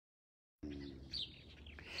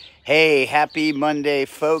Hey, happy Monday,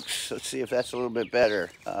 folks. Let's see if that's a little bit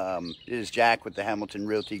better. This is Jack with the Hamilton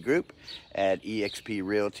Realty Group at eXp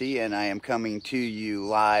Realty, and I am coming to you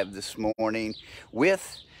live this morning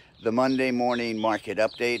with the Monday morning market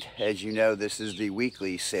update. As you know, this is the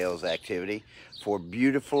weekly sales activity for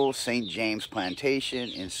beautiful St. James Plantation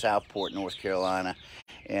in Southport, North Carolina,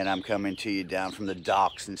 and I'm coming to you down from the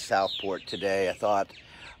docks in Southport today. I thought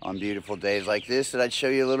on beautiful days like this that I'd show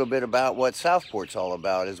you a little bit about what Southport's all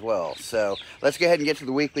about as well. So let's go ahead and get to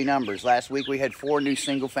the weekly numbers. Last week we had 4 new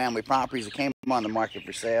single family properties that came on the market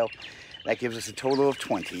for sale. That gives us a total of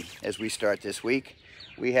 20 as we start this week.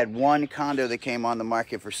 We had 1 condo that came on the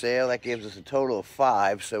market for sale. That gives us a total of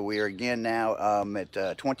 5. So we are again now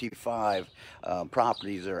at 25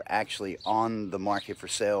 properties that are actually on the market for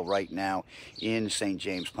sale right now in St.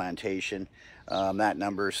 James Plantation. That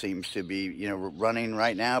number seems to be, running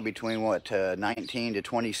right now between 19 to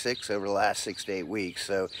 26 over the last 6 to 8 weeks.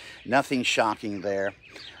 So nothing shocking there.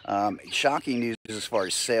 Shocking news as far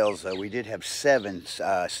as sales, though. We did have 7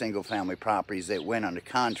 single-family properties that went under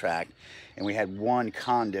contract, and we had 1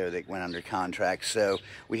 condo that went under contract. So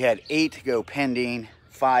we had 8 go pending,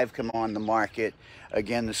 5 come on the market.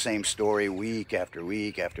 Again, the same story week after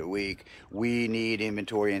week after week. We need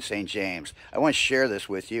inventory in St. James. I want to share this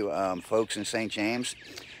with you, folks in St. James.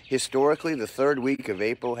 Historically, the 3rd week of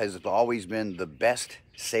April has always been the best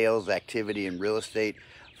sales activity in real estate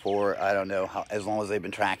for, I don't know, as long as they've been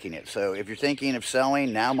tracking it. So if you're thinking of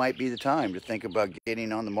selling, now might be the time to think about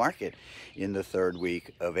getting on the market in the 3rd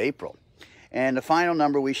week of April. And the final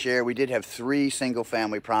number we share, we did have 3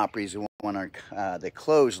 single-family properties that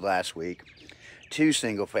closed last week. 2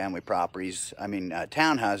 single-family properties,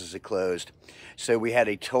 townhouses that closed. So we had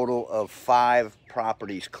a total of 5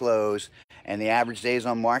 properties close, and the average days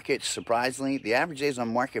on market, surprisingly, the average days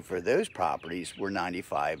on market for those properties were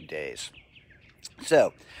 95 days.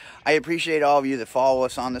 So I appreciate all of you that follow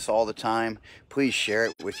us on this all the time. Please share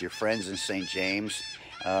it with your friends in St. James.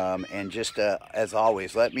 And just as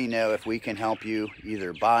always, let me know if we can help you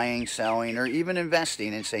either buying, selling, or even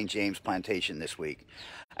investing in St. James Plantation this week.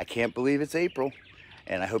 I can't believe it's April,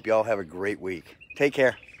 and I hope you all have a great week. Take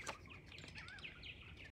care.